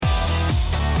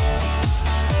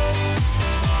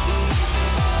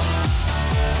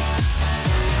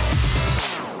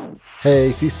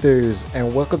Hey, Feasters,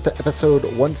 and welcome to episode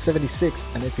 176.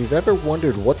 And if you've ever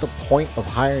wondered what the point of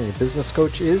hiring a business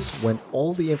coach is when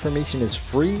all the information is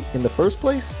free in the first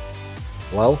place,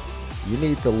 well, you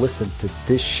need to listen to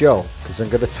this show because I'm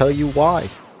going to tell you why.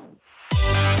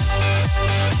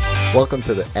 Welcome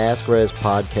to the Ask Res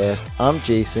podcast. I'm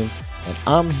Jason, and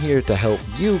I'm here to help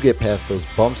you get past those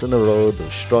bumps in the road,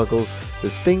 those struggles,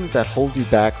 those things that hold you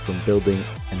back from building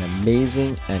an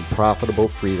amazing and profitable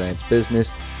freelance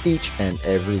business each and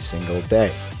every single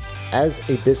day. As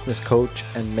a business coach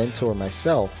and mentor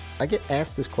myself, I get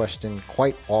asked this question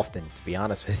quite often, to be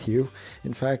honest with you.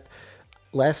 In fact,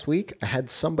 last week I had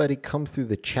somebody come through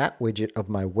the chat widget of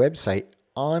my website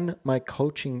on my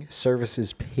coaching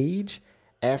services page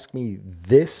ask me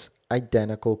this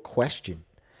identical question.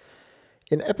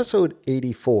 In episode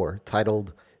 84,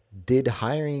 titled, "Did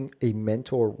hiring a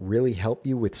mentor really help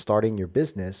you with starting your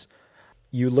business?"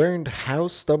 you learned how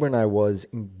stubborn I was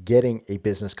in getting a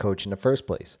business coach in the first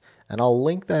place. And I'll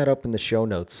link that up in the show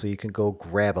notes so you can go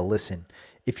grab a listen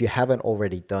if you haven't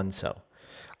already done so.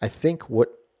 I think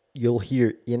what you'll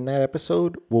hear in that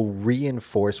episode will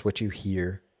reinforce what you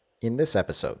hear in this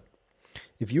episode.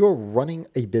 If you are running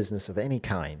a business of any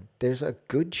kind, there's a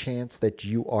good chance that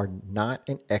you are not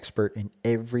an expert in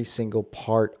every single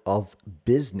part of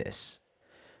business.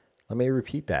 Let me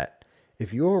repeat that.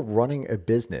 If you are running a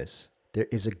business, there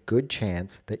is a good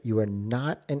chance that you are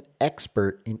not an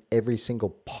expert in every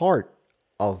single part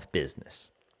of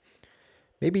business.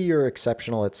 Maybe you're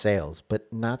exceptional at sales,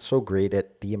 but not so great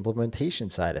at the implementation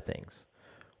side of things.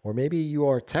 Or maybe you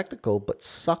are technical, but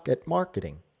suck at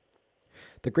marketing.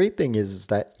 The great thing is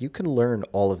that you can learn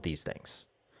all of these things.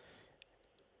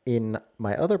 In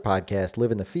my other podcast,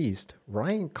 Live in the Feast,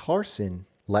 Ryan Carson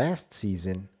last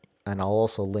season, and I'll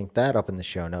also link that up in the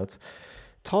show notes,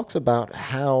 talks about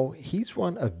how he's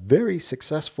run a very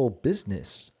successful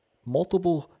business,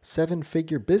 multiple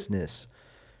seven-figure business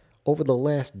over the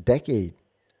last decade.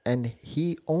 And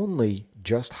he only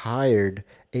just hired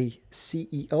a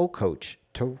CEO coach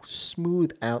to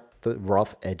smooth out the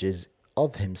rough edges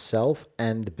of himself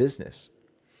and the business.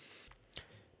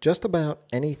 Just about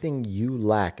anything you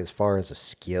lack as far as a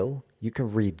skill, you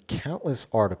can read countless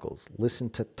articles, listen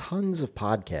to tons of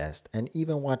podcasts, and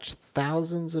even watch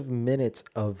thousands of minutes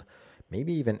of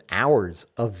maybe even hours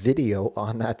of video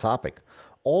on that topic,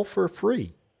 all for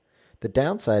free. The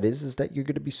downside is that you're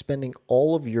going to be spending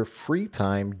all of your free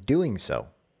time doing so.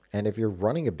 And if you're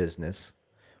running a business,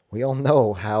 we all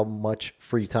know how much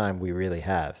free time we really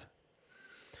have.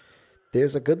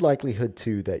 There's a good likelihood,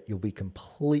 too, that you'll be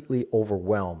completely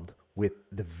overwhelmed with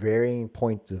the varying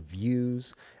points of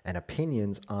views and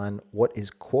opinions on what is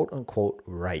quote-unquote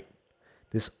right.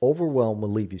 This overwhelm will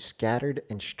leave you scattered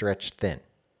and stretched thin.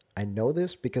 I know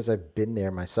this because I've been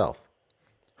there myself.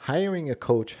 Hiring a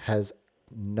coach has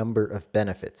a number of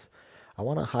benefits. I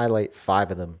want to highlight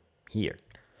 5 of them here.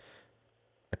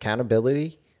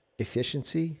 Accountability,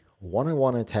 efficiency,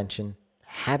 one-on-one attention,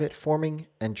 habit forming,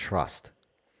 and trust.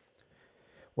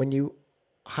 When you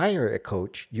hire a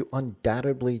coach, you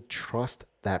undoubtedly trust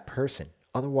that person.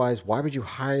 Otherwise, why would you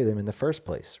hire them in the first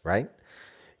place, right?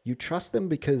 You trust them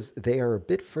because they are a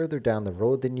bit further down the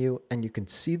road than you, and you can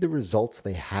see the results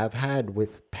they have had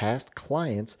with past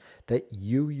clients that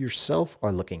you yourself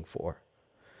are looking for.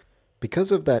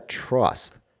 Because of that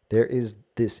trust, there is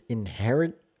this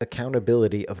inherent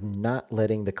accountability of not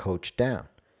letting the coach down.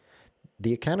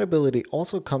 The accountability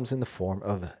also comes in the form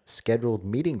of scheduled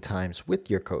meeting times with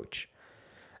your coach,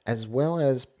 as well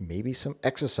as maybe some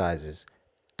exercises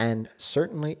and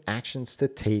certainly actions to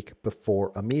take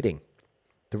before a meeting.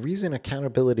 The reason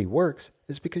accountability works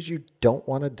is because you don't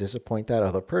want to disappoint that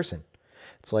other person.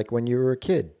 It's like when you were a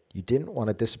kid, you didn't want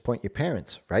to disappoint your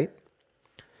parents, right?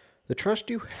 The trust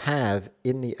you have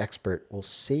in the expert will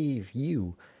save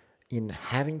you in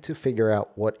having to figure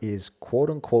out what is quote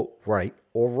unquote right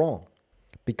or wrong.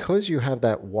 Because you have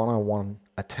that one-on-one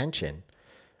attention,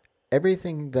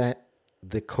 everything that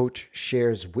the coach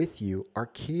shares with you are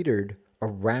catered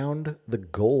around the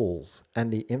goals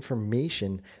and the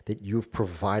information that you've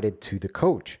provided to the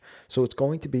coach. So it's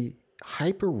going to be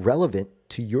hyper relevant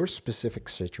to your specific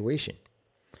situation.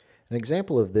 An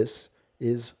example of this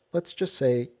is, let's just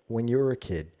say when you were a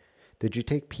kid, did you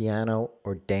take piano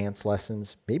or dance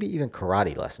lessons, maybe even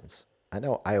karate lessons? I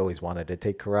know I always wanted to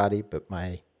take karate, but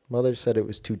my mother said it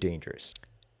was too dangerous.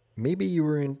 Maybe you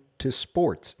were into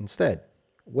sports instead.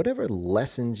 Whatever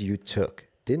lessons you took,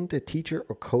 didn't the teacher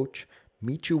or coach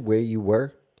meet you where you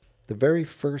were? The very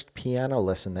first piano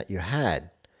lesson that you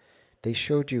had, they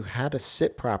showed you how to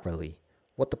sit properly,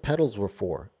 what the pedals were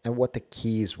for, and what the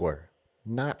keys were,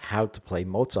 not how to play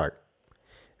Mozart.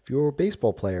 If you were a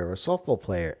baseball player or a softball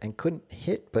player and couldn't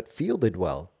hit but fielded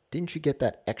well, didn't you get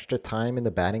that extra time in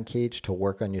the batting cage to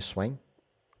work on your swing?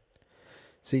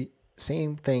 See,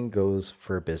 same thing goes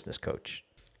for a business coach.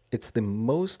 It's the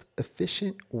most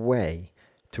efficient way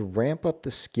to ramp up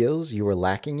the skills you are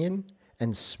lacking in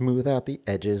and smooth out the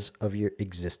edges of your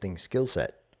existing skill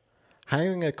set.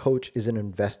 Hiring a coach is an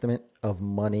investment of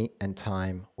money and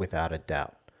time without a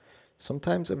doubt.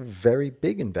 Sometimes a very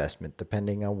big investment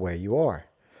depending on where you are.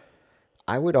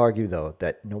 I would argue, though,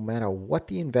 that no matter what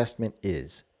the investment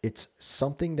is, it's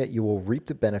something that you will reap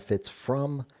the benefits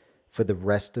from for the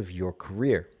rest of your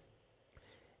career.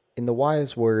 In the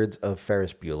wise words of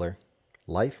Ferris Bueller,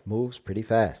 life moves pretty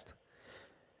fast.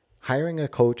 Hiring a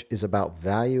coach is about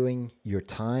valuing your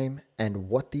time and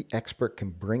what the expert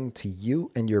can bring to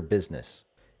you and your business.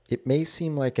 It may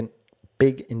seem like a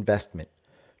big investment,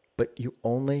 but you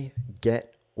only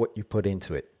get what you put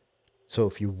into it. So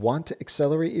if you want to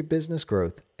accelerate your business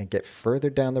growth and get further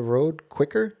down the road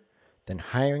quicker, then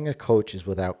hiring a coach is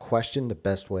without question the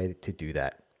best way to do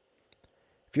that.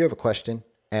 If you have a question,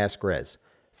 ask Rez.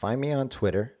 Find me on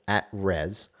Twitter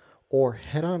 @Rez or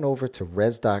head on over to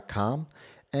rez.com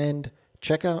and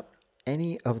check out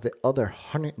any of the other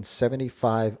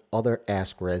 175 other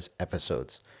Ask Rez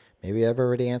episodes. Maybe I've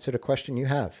already answered a question you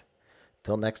have.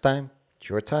 Till next time, it's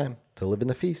your time to live in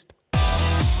the feast.